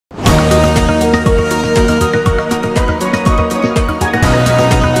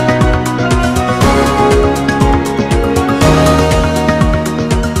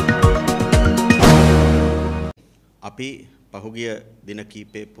පහුගිය දින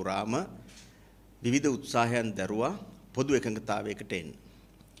කීපේ පුරාම විවිධ උත්සාහයන් දරුවා පොදු එකඟතාවයකට එන්න.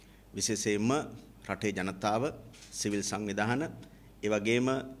 විශේෂයෙන්ම රටේ ජනතාව, සිවිල් සංවිධාන, ඒ වගේම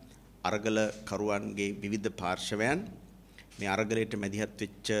අරගල කරුවන්ගේ විවිධ පාර්ශවයන් මේ අරගලයට මැදිහත්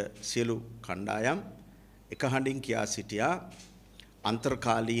වෙච්ච සියලු කණ්ඩායම් එක හඬින් කියා සිටියා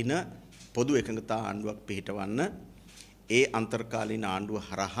අන්තර්කාලීන පොදු එකඟතා ආණ්ඩුවක් පිහිටවන්න. ඒ අන්තර්කාලීන ආණ්ඩුව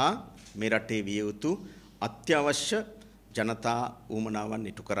හරහා මේ රටේ විය යුතු අත්‍යවශ්‍ය ජනතා ඌමනාවන්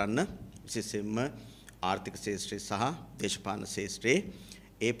ඉටු කරන්න, විශේෂයෙන්ම ආර්ථික ශාස්ත්‍රයේ සහ දේශපාලන ශාස්ත්‍රයේ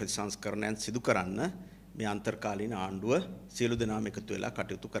ඒ ප්‍රතිසංස්කරණයන් සිදු කරන්න මේ අන්තර්කාලීන ආණ්ඩුව සියලු දෙනාම එකතු වෙලා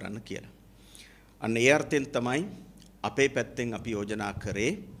කටයුතු කරන්න කියලා. අන්න ඒ අර්ථයෙන් තමයි අපේ පැත්තෙන් අපි යෝජනා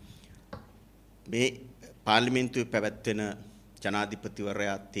කරේ මේ පාර්ලිමේන්තුවේ පැවැත්වෙන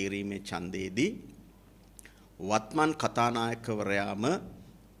ජනාධිපතිවරයා තීරීමේ ඡන්දයේදී වත්මන් කතානායකවරයාම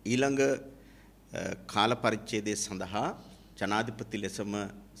ඊළඟ කාල පරිච්ඡේදය සඳහා ජනාධිපති ලෙසම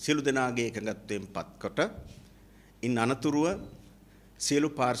සියලු දෙනාගේ එකඟත්වයෙන් පත්කොට ඉන් අනතුරුව සියලු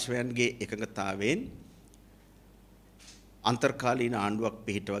පාර්ශවයන්ගේ එකඟතාවයෙන් අන්තර්කාලීන ආණ්ඩුවක්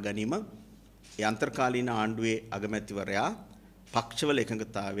පිහිටව ගැනීම, ඒ අන්තර්කාලීන ආණ්ඩුවේ අගමැතිවරයා පක්ෂවල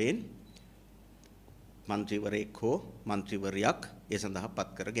එකඟතාවයෙන් මන්ත්‍රීවරයෙක් හෝ මන්ත්‍රීවරියක් ඒ සඳහා පත්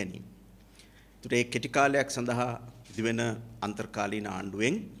කර ගැනීම. ඒතර ඒ කෙටි කාලයක් සඳහා දිවෙන අන්තර්කාලීන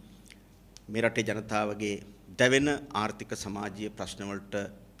ආණ්ඩුවෙන් මේ රටේ ජනතාවගේ දැවෙන ආර්ථික සමාජීය ප්‍රශ්න වලට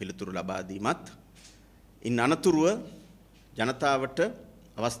පිළිතුරු ලබා දීමත්, ඉන් අනතුරුව ජනතාවට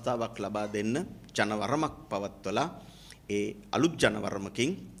අවස්ථාවක් ලබා දෙන්න ජනවරමක් පවත්වලා ඒ අලුත්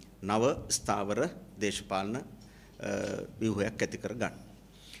ජනවරමකින් නව ස්ථාවර දේශපාලන ව්‍යුහයක් ඇති කර ගන්න.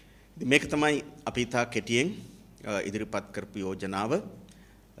 මේක තමයි අපි තා කෙටියෙන් ඉදිරිපත් කරපු යෝජනාව.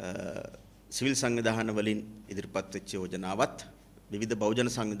 සිවිල් සංවිධාන වලින් ඉදිරිපත් වෙච්ච යෝජනාවත්, විවිධ බහුජන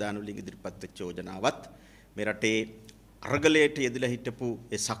සංවිධාන වලින් ඉදිරිපත් වෙච්ච යෝජනාවත්, මේ රටේ අරගලයට යෙදලා හිටපු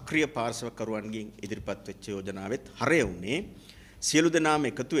ඒ සක්‍රීය පාර්ශවකරුවන්ගෙන් ඉදිරිපත් වෙච්ච යෝජනාවෙත් හරය වුණේ සියලු දෙනාම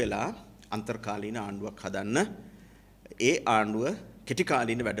එකතු වෙලා අන්තර්කාලීන ආණ්ඩුවක් හදන්න, ඒ ආණ්ඩුව කෙටි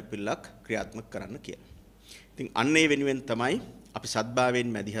කාලීන වැඩපිළිවෙලක් ක්‍රියාත්මක කරන්න කියලා. ඉතින් අන්න ඒ වෙනුවෙන් තමයි අපි සද්භාවයෙන්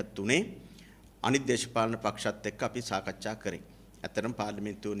මැදිහත් උනේ. අනිත් දේශපාලන පක්ෂත් එක්ක අපි සාකච්ඡා කරේ. ඇත්තටම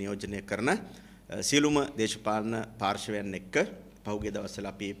පාර්ලිමේන්තුව නියෝජනය කරන සියලුම දේශපාලන පාර්ශවයන් එක්ක පහුගිය දවස්වල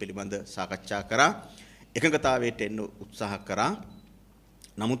අපි මේ පිළිබඳ සාකච්ඡා කරා. එකඟතාවයට එන්න උත්සාහ කරා.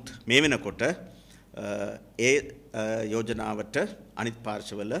 නමුත් මේ වෙනකොට ඒ යෝජනාවට අනිත්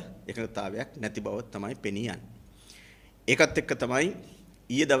පාර්ශවවල එකඟතාවයක් නැති බව තමයි පෙනී යන්නේ. ඒකත් එක්ක තමයි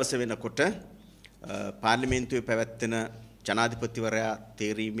ඊයේ දවසේ වෙනකොට පාර්ලිමේන්තුවේ පැවැත්වෙන ජනාධිපතිවරයා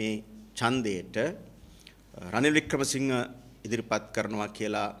තීරීමේ ඡන්දයට රනිල් වික්‍රමසිංහ ඉදිරිපත් කරනවා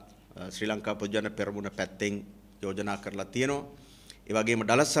කියලා ශ්‍රී ලංකා පොදුජන පෙරමුණ පැත්තෙන් යෝජනා කරලා තියෙනවා. ඒ වගේම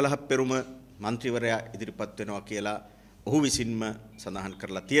ඩලස් සලහ පෙරුම මන්ත්‍රීවරයා ඉදිරිපත් වෙනවා කියලා ඔහු විසින්ම සඳහන්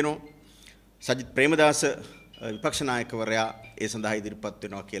කරලා තියෙනවා. සජිත් ප්‍රේමදාස විපක්ෂ නායකවරයා ඒ සඳහා ඉදිරිපත්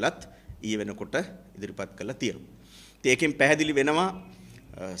වෙනවා කියලත් ඊයේ වෙනකොට ඉදිරිපත් කළා තියෙනවා. ඉතින් ඒකෙන් පැහැදිලි වෙනවා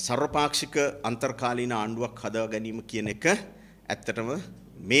සර්වපාක්ෂික අන්තර්කාලීන ආණ්ඩුවක් හදා ගැනීම කියන එක ඇත්තටම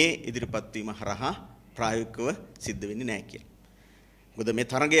මේ ඉදිරිපත් වීම හරහා ප්‍රායෝගිකව සිද්ධ වෙන්නේ නැහැ කියලා. මොකද මේ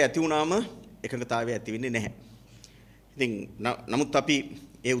තරඟය ඇති වුණාම එකඟතාවය ඇති වෙන්නේ නැහැ. ඉතින් නමුත් අපි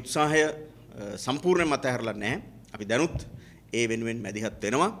ඒ උත්සාහය සම්පූර්ණයෙන්ම අතහැරලා නැහැ. අපි දැනුත් ඒ වෙනුවෙන් මැදිහත්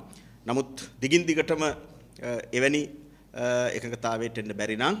වෙනවා. නමුත් දිගින් දිගටම එවැනි එකඟතාවයට එන්න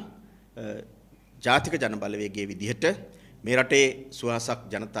බැරි නම් ජාතික ජන බලවේගයේ විදිහට මේ රටේ සුවහසක්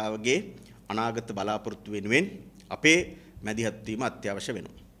ජනතාවගේ අනාගත බලාපොරොත්තු වෙනුවෙන් අපේ මැදිහත් වීම අත්‍යවශ්‍ය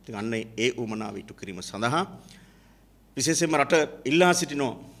වෙනවා. ඉතින් අන්න ඒ උමනාව ඉටු කිරීම සඳහා විශේෂයෙන්ම රට ඉල්ලා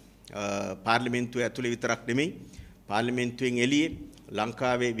සිටිනවා පාර්ලිමේන්තුව ඇතුලේ විතරක් නෙමෙයි පාර්ලිමේන්තුවෙන් එළියේ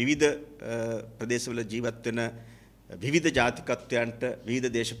ලංකාවේ විවිධ ප්‍රදේශවල ජීවත් වෙන විවිධ ජාතිකත්වයන්ට විවිධ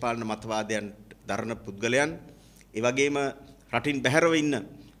දේශපාලන මතවාදයන් දරන පුද්ගලයන්, ඒ වගේම රටින් බැහැරව ඉන්න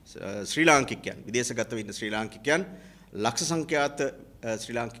ශ්‍රී ලාංකිකයන්, විදේශගතව ඉන්න ශ්‍රී ලාංකිකයන් ලක්ෂ සංඛ්‍යාත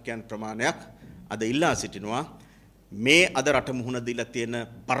ශ්‍රී ලාංකිකයන් ප්‍රමාණයක් අද ඉල්ලා සිටිනවා මේ අද රට මුහුණ දීලා තියෙන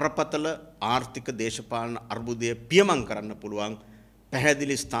බරපතල ආර්ථික දේශපාලන අර්බුදය පියමන් කරන්න පුළුවන්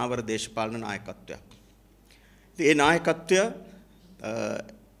පැහැදිලි ස්ථාවර දේශපාලන නායකත්වයක්. ඉතින් ඒ නායකත්වය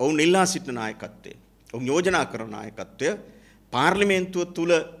ඔවුන් ඉල්ලා සිටින නායකත්වය, ඔවුන් යෝජනා කරන නායකත්වය පාර්ලිමේන්තුව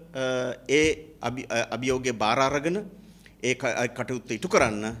තුල ඒ අභියෝගයේ බාර අරගෙන ඒ කටයුත්ත ඉටු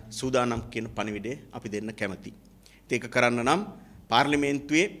කරන්න සූදානම් කියන පණිවිඩය අපි දෙන්න කැමැතියි. ඒක කරන්න නම්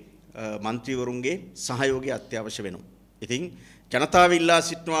පාර්ලිමේන්තුවේ මන්ත්‍රීවරුන්ගේ සහයෝගය අත්‍යවශ්‍ය වෙනවා. ඉතින් ජනතාව ඉල්ලා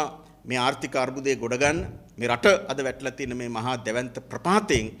සිටිනවා මේ ආර්ථික අර්බුදයේ ගොඩ ගන්න, මේ රට අද වැටලා තියෙන මේ මහා දැවැන්ත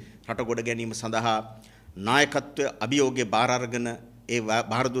ප්‍රපාතයෙන් රට ගොඩ ගැනීම සඳහා නායකත්වය අභියෝගයේ බාර අරගෙන ඒ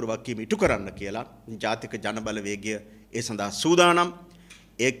බාරදුර වකීම ඉටු කරන්න කියලා ජාතික ජන බලවේගය ඒ සඳහා සූදානම්.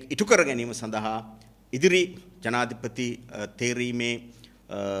 ඒ ඉටු කර ගැනීම සඳහා ඉදිරි ජනාධිපති තේරීමේ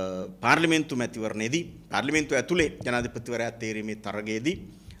පාර්ලිමේන්තු මැතිවරණයේදී පාර්ලිමේන්තුව ඇතුලේ ජනාධිපතිවරයා තේරීමේ තරගයේදී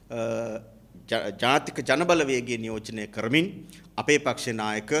ජාතික ජනබලවේගය නියෝජනය කරමින් අපේ පක්ෂේ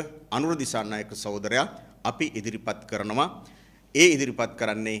නායක අනුර දිසානායක සහෝදරයා අපි ඉදිරිපත් කරනවා. ඒ ඉදිරිපත්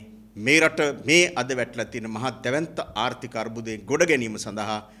කරන්නේ මේ රට මේ අද වැටලා තියෙන මහත් දැවැන්ත ආර්ථික අර්බුදයෙන් ගොඩ ගැනීම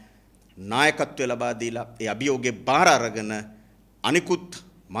සඳහා නායකත්වය ලබා දීලා ඒ අභියෝගේ බාර අරගෙන අනිකුත්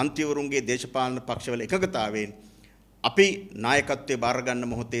මන්ත්‍රීවරුන්ගේ දේශපාලන පක්ෂවල එකගතාවෙන් අපි නායකත්වයේ බාර ගන්න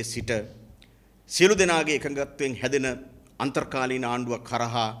මොහොතේ සිට සියලු දෙනාගේ එකඟත්වයෙන් හැදෙන අන්තර්කාලීන ආණ්ඩුවක්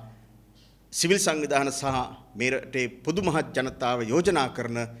කරහා සිවිල් සංවිධාන සහ මේ රටේ පොදු මහත් ජනතාව යෝජනා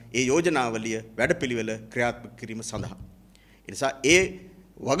කරන ඒ යෝජනාවලිය වැඩපිළිවෙල ක්‍රියාත්මක කිරීම සඳහා. ඒ නිසා ඒ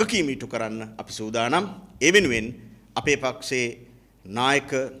වගකීම ඉටු කරන්න අපි සූදානම්. ඒ වෙනුවෙන් අපේ පක්ෂයේ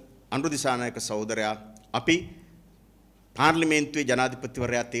නායක අනුර දිසානායක සහෝදරයා අපි පාර්ලිමේන්තුවේ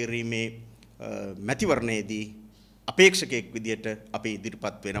ජනාධිපතිවරයා තේරීමේ මැතිවරණයේදී අපේක්ෂකයෙක් විදියට අපි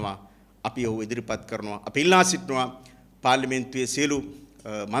ඉදිරිපත් වෙනවා. අපි ඔහු ඉදිරිපත් කරනවා. අපි ඉල්ලා සිටිනවා පාර්ලිමේන්තුවේ සියලු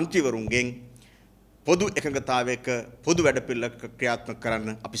මන්ත්‍රීවරුන්ගෙන් පොදු එකඟතාවයක පොදු වැඩපිළිවෙලක් ක්‍රියාත්මක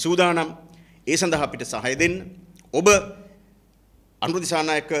කරන්න අපි සූදානම්. ඒ සඳහා අපිට සහාය දෙන්න. ඔබ අනුර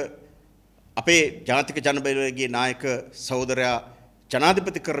දිසානායක අපේ ජාතික ජනබලවේගයේ නායක සහෝදරයා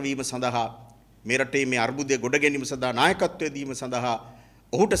ජනාධිපති කරවීම සඳහා මේ රටේ මේ අර්බුදය ගොඩ ගැනීම සඳහා නායකත්වය දීම සඳහා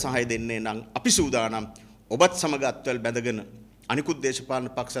ඔහුට සහාය දෙන්නේ නම් අපි සූදානම්. ඔබත් සමග අත්වැල් බැඳගෙන අනිකුත් දේශපාලන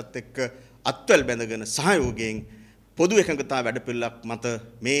පක්ෂත් එක්ක අත්වැල් බැඳගෙන සහයෝගයෙන් පොදු එකඟතාව වැඩපිළිවෙලක් මත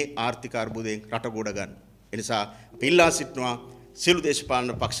මේ ආර්ථික අර්බුදයෙන් රට ගොඩ ගන්න. ඒ නිසා අපි ඉල්ලා සිටිනවා සියලු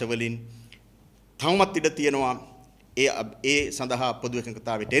දේශපාලන පක්ෂ වලින් තවමත් ඉඩ තියෙනවා ඒ සඳහා පොදු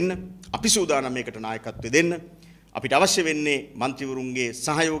එකඟතාවයට එන්න. අපි සූදානම් මේකට නායකත්වය දෙන්න. අපිට අවශ්‍ය වෙන්නේ මන්ත්‍රීවරුන්ගේ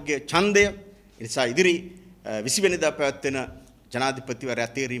සහයෝගය, ඡන්දය. ඒ නිසා ඉදිරි 20 වෙනිදා පැවැත්වෙන ජනාධිපතිවරයා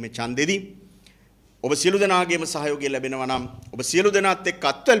තේරීමේ ඡන්දෙදී ඔබ සියලු දෙනාගේම සහයෝගය ලැබෙනවා නම් ඔබ සියලු දෙනාත් එක්ක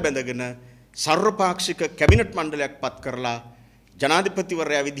අත්වැල් බැඳගෙන සර්වපාක්ෂික කැබිනට් මණ්ඩලයක් පත් කරලා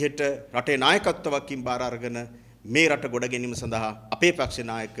ජනාධිපතිවරයා විදිහට රටේ නායකත්වයකින් බාර අරගෙන මේ රට ගොඩ ගැනීම සඳහා අපේ පක්ෂ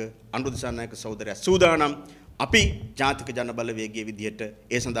නායක අනුර දිසානායක සහෝදරයා සූදානම්. අපි ජාතික ජනබලවේගයේ විදිහට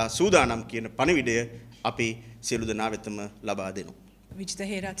ඒ සඳහා සූදානම් කියන පණිවිඩය අපි සියලු දෙනා වෙතම ලබා දෙනවා. විජිත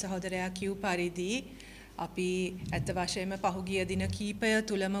හේරත් සහෝදරයා කියු පරිදි අපි ඇත්ත වශයෙන්ම පහුගිය දින කීපය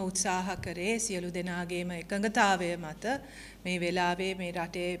තුලම උත්සාහ කරේ සියලු දෙනාගේම එකඟතාවය මත මේ වෙලාවේ මේ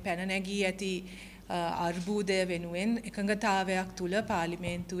රටේ පැන නැගී ඇති අර්බුදය වෙනුවෙන් එකඟතාවයක් තුල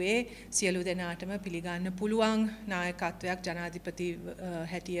පාර්ලිමේන්තුවේ සියලු දෙනාටම පිළිගන්න පුළුවන් නායකත්වයක් ජනාධිපති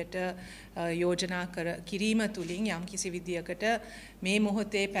හැටියට යෝජනා කිරීම තුලින් යම්කිසි විදියකට මේ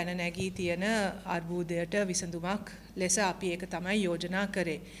මොහොතේ පැන නැගී තියෙන අර්බුදයට විසඳුමක් ලෙස අපි ඒක තමයි යෝජනා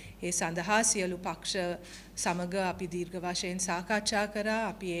කරේ. ඒ සඳහා සියලු පක්ෂ සමග අපි දීර්ඝ වශයෙන් සාකච්ඡා කරා.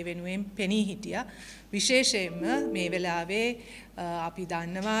 අපි ඒ වෙනුවෙන් පෙනී හිටියා. විශේෂයෙන්ම මේ වෙලාවේ අපි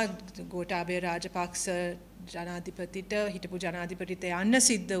දන්නවා ගෝඨාභය රාජපක්ෂ ජනාධිපතිට හිටපු ජනාධිපතිට යන්න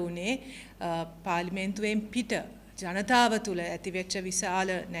සිද්ධ වුණේ පාර්ලිමේන්තුවෙන් පිට ජනතාව තුළ ඇතිවෙච්ච විශාල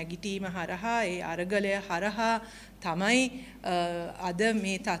නැගිටීම හරහා ඒ අරගලය හරහා තමයි අද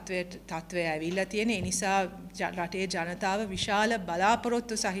මේ තත්ත්වය ඇවිල්ලා තියෙන්නේ. ඒ නිසා රටේ ජනතාව විශාල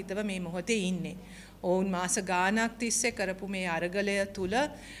බලාපොරොත්තු සහිතව මේ මොහොතේ ඉන්නේ. ඔවුන් මාස ගාණක් තිස්සේ කරපු මේ අරගලය තුළ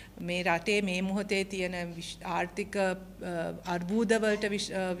මේ රටේ මේ මොහොතේ තියෙන ආර්ථික අර්බුදවලට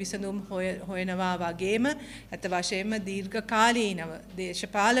විසඳුම් හොයනවා වගේම අත වශයෙන්ම දීර්ඝකාලීනව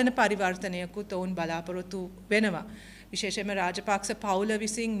දේශපාලන පරිවර්තනයකුත් ඔවුන් බලාපොරොත්තු වෙනවා. විශේෂයෙන්ම රාජපක්ෂ පවුල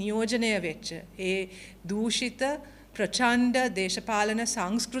විසින් නියෝජනය වෙච්ච ඒ දූෂිත ප්‍රචණ්ඩ දේශපාලන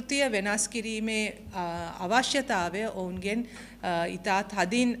සංස්කෘතිය වෙනස් කිරීමේ අවශ්‍යතාවය ඔවුන්ගෙන් ඉතා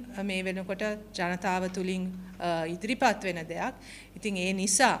තදින් මේ වෙනකොට ජනතාව තුලින් ඉදිරිපත් වෙන දෙයක්. ඉතින් ඒ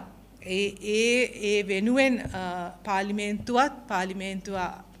නිසා ඒ වෙනුවෙන් පාර්ලිමේන්තුව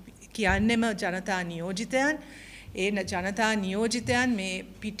කියන්නෙම ජනතා නියෝජිතයන්. ඒ ජනතා නියෝජිතයන් මේ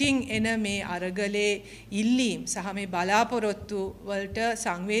පිටින් එන මේ අරගලේ ඉල්ලීම් සහ මේ බලාපොරොත්තු වලට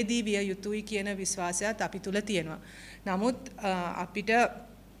සංවේදී විය යුතුයි කියන විශ්වාසයත් අපි තුල තියෙනවා. නමුත් අපිට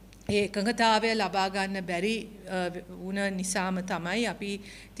ඒ එකඟතාවය ලබා ගන්න බැරි වුණ නිසාම තමයි අපි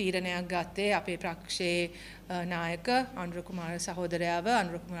තීරණයක් ගත්තේ අපේ පක්ෂයේ නායක අනුර කුමාර සහෝදරයාව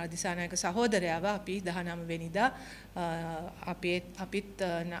අනුර කුමාර දිසානායක සහෝදරයාව අපි 19 වෙනිදා අපිත්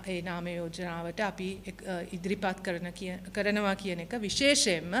ඒ නාම යෝජනාවට අපි ඉදිරිපත් කරනවා කියන එක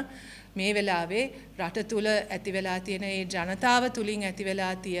විශේෂයෙන්ම මේ වෙලාවේ රට තුල ඇති වෙලා තියෙන ඒ ජනතාව තුලින් ඇති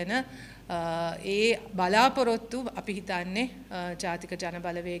වෙලා තියෙන ඒ බලාපොරොත්තු අපි හිතන්නේ ජාතික ජන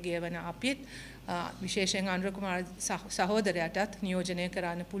බලවේගය වන අපිත් විශේෂයෙන් අනුර කුමාර සහෝදරයාටත් නියෝජනය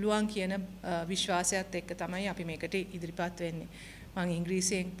කරන්න පුළුවන් කියන විශ්වාසයත් එක්ක තමයි අපි මේකට ඉදිරිපත් වෙන්නේ. මම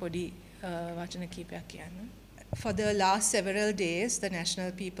ඉංග්‍රීසියෙන් පොඩි වචන කීපයක් කියන්න. For the last several days, the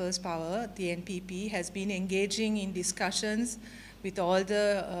National People's Power, the NPP, has been engaging in discussions with all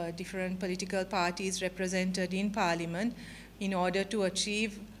the different political parties represented in Parliament in order to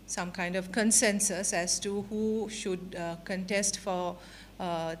achieve some kind of consensus as to who should contest for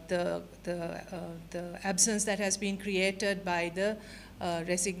the absence that has been created by the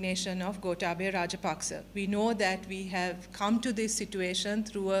resignation of Gotabaya Rajapaksha. We know that we have come to this situation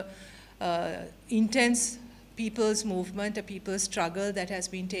through a intense people's movement, a people's struggle that has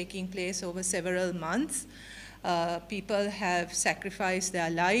been taking place over several months. People have sacrificed their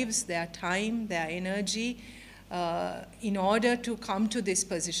lives, their time, their energy in order to come to this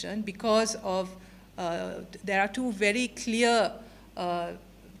position because of there are two very clear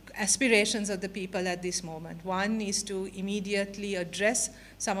aspirations of the people at this moment. One is to immediately address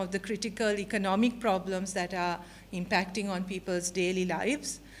some of the critical economic problems that are impacting on people's daily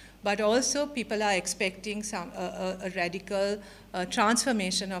lives, but also people are expecting a radical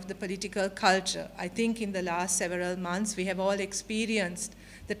transformation of the political culture. I think in the last several months we have all experienced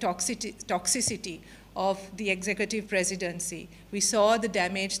the toxicity of the executive presidency. We saw the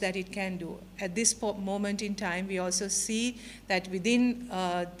damage that it can do. At this moment in time, we also see that within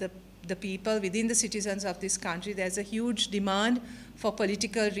the people, within the citizens of this country, there's a huge demand for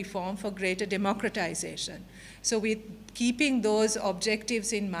political reform, for greater democratization. So with keeping those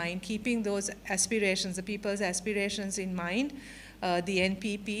objectives in mind, keeping those aspirations, the people's aspirations in mind, the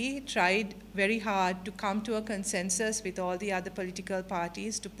NPP tried very hard to come to a consensus with all the other political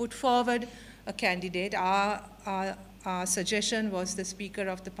parties to put forward a candidate. Our suggestion was the Speaker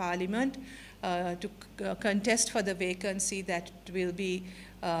of the Parliament to contest for the vacancy that will be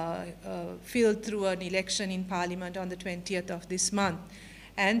filled through an election in Parliament on the 20th of this month,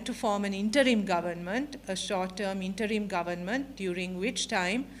 and to form an interim government, a short-term interim government, during which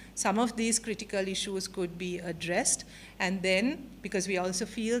time some of these critical issues could be addressed. And then, because we also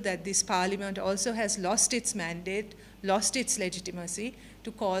feel that this Parliament also has lost its mandate, lost its legitimacy,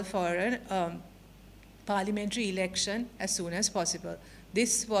 to call for a parliamentary election as soon as possible.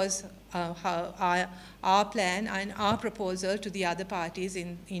 This was our plan and our proposal to the other parties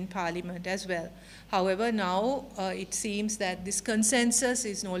in Parliament as well. However, now it seems that this consensus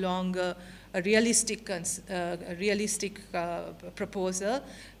is no longer a realistic proposal,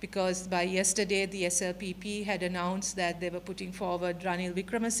 because by yesterday the SLPP had announced that they were putting forward Ranil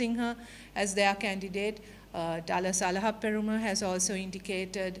Wickramasinghe as their candidate. Dhammika Perera has also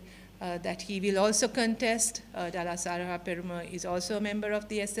indicated that he will also contest. Dhammika Perera is also a member of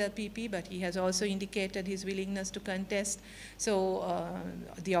the SLPP, but he has also indicated his willingness to contest. So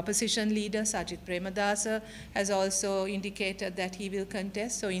the opposition leader, Sajith Premadasa, has also indicated that he will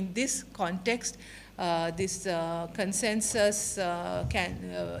contest. So in this context, this consensus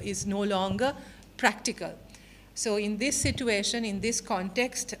is no longer practical. So in this situation, in this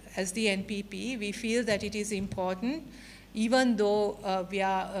context, as the NPP, we feel that it is important, even though we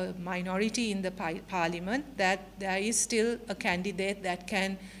are a minority in the Parliament, that there is still a candidate that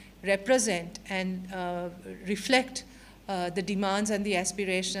can represent and reflect the demands and the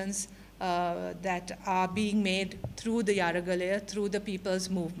aspirations that are being made through the Yaragalaya, through the people's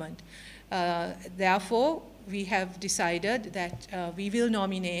movement. Therefore, we have decided that we will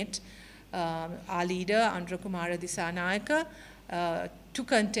nominate our leader, Kumara Disanayaka, to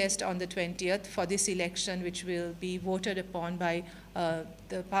contest on the 20th for this election, which will be voted upon by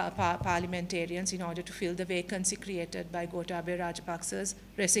the parliamentarians in order to fill the vacancy created by Gotabaya Rajapaksha's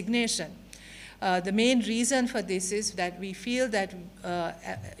resignation. The main reason for this is that we feel that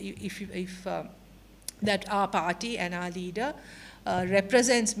that our party and our leader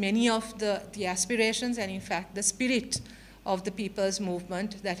represents many of the aspirations and in fact the spirit of the people's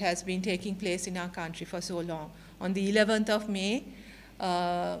movement that has been taking place in our country for so long. On the 11th of May,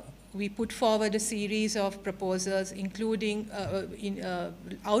 we put forward a series of proposals, including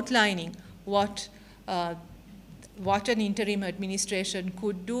outlining what an interim administration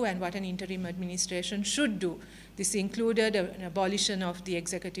could do and what an interim administration should do. This included an abolition of the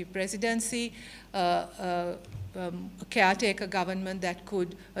executive presidency, a caretaker government that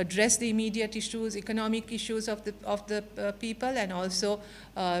could address the immediate issues, economic issues of the people, and also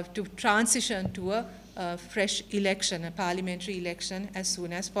to transition to a fresh election, a parliamentary election, as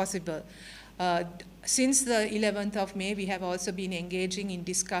soon as possible. Since the 11th of May, we have also been engaging in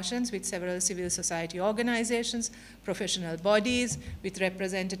discussions with several civil society organizations, professional bodies, with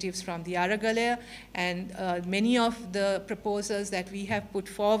representatives from the Aragalaya, and many of the proposals that we have put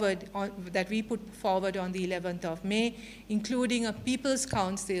forward, on the 11th of May, including a People's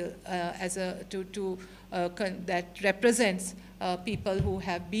Council that represents people who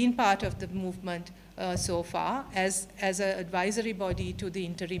have been part of the movement so far as an advisory body to the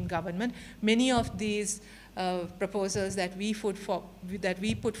interim government. Many of these proposals that we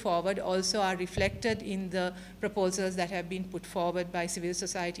put forward also are reflected in the proposals that have been put forward by civil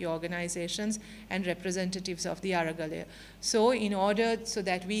society organizations and representatives of the Aragalaya. So in order so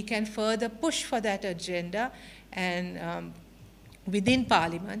that we can further push for that agenda and within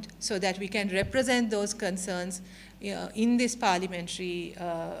Parliament, so that we can represent those concerns in this parliamentary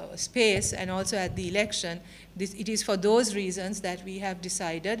space and also at the election, it is for those reasons that we have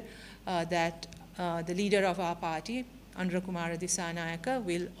decided that the leader of our party, Kumara Disanayaka,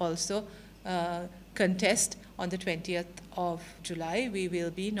 will also contest on the 20th of July. We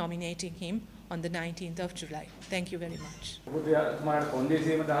will be nominating him on the 19th of July. Thank you very much.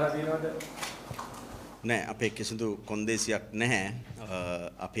 නෑ අපේ කිසිදු කොන්දේසියක් නැහැ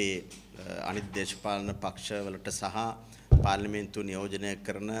අපේ අනිත් දේශපාලන පක්ෂවලට සහ පාර්ලිමේන්තු නියෝජනය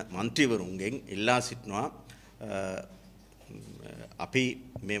කරන මන්ත්‍රීවරුන්ගෙන් ඉල්ලා සිටිනවා අපි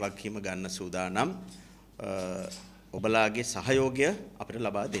මේ වගකීම ගන්න සූදානම් ඔබලාගේ සහයෝගය අපිට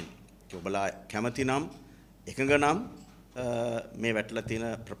ලබා දෙන්න. ඔබලා කැමති නම් එකඟ නම් මේ වැටලා තියෙන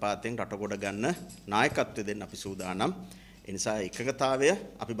ප්‍රපාතයෙන් රට ගොඩ ගන්න නායකත්වය දෙන්න අපි සූදානම්. ඒ නිසා එකඟතාවය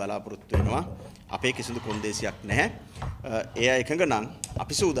අපි බලාපොරොත්තු වෙනවා. අපේ කිසිදු කොන්දේසියක් නැහැ. ඒ අය එකඟ නම්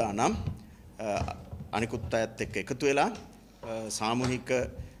අපි සූදානම් අනිකුත් අයත් එක්ක එකතු වෙලා සාමූහික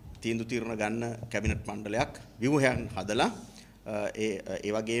තීන්දුව తీරන ගන්න කැබිනට් මණ්ඩලයක් ව්‍යුහයන් හදලා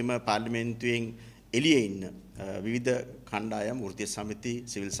ඒ වගේම පාර්ලිමේන්තුවෙන් එළියේ ඉන්න විවිධ කණ්ඩායම් වෘත්තීය සමිති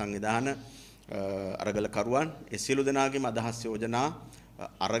සිවිල් සංවිධාන අරගලකරුවන් ඒ සියලු දෙනාගේම අදහස් යෝජනා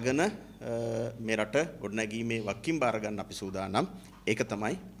අරගෙන මේ රට ගොඩනැගීමේ වකින් බාර ගන්න අපි සූදානම්. ඒක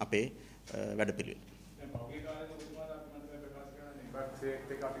තමයි අපේ වැඩපිළිවෙල.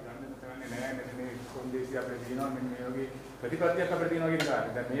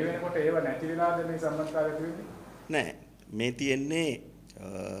 නෑ මේ තියෙන්නේ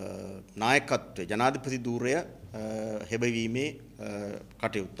නායකත්වයේ ජනාධිපති ධූරය හෙබවීමේ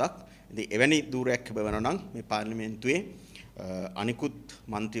කටයුත්තක්. ඉතින් එවැනි ධූරයක් හෙබවනවා නම් මේ පාර්ලිමේන්තුවේ අනිකුත්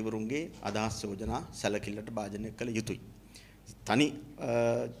මන්ත්‍රීවරුන්ගේ අදහස් යෝජනා සැලකිල්ලට භාජනය කළ යුතුයි. තනි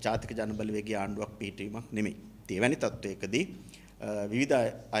ජාතික ජන බලවේගයේ ආණ්ඩුවක් පිහිටීමක් නෙමෙයි. එවැනි තත්වයකදී විවිධ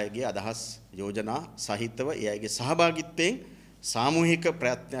අයගේ අදහස් යෝජනා සහිතව ඒ අයගේ සහභාගීත්වයෙන් සාමූහික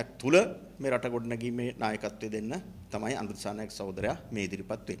ප්‍රයත්නයක් තුල මේ රට ගොඩනැගීමේ නායකත්වය දෙන්න තමයි අනුරාධපුර සහෝදරයා මේ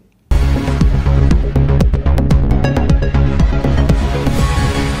ඉදිරිපත් වෙන්නේ.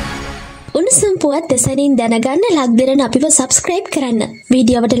 උණුසුම් පුවත් දෙසනින් දැනගන්න ලක් දෙරණ අපිව සබ්ස්ක්‍රයිබ් කරන්න.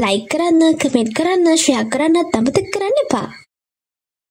 වීඩියෝවට ලයික් කරන්න, කමෙන්ට් කරන්න, ෂෙයා කරන්නත් අමතක කරන්න එපා.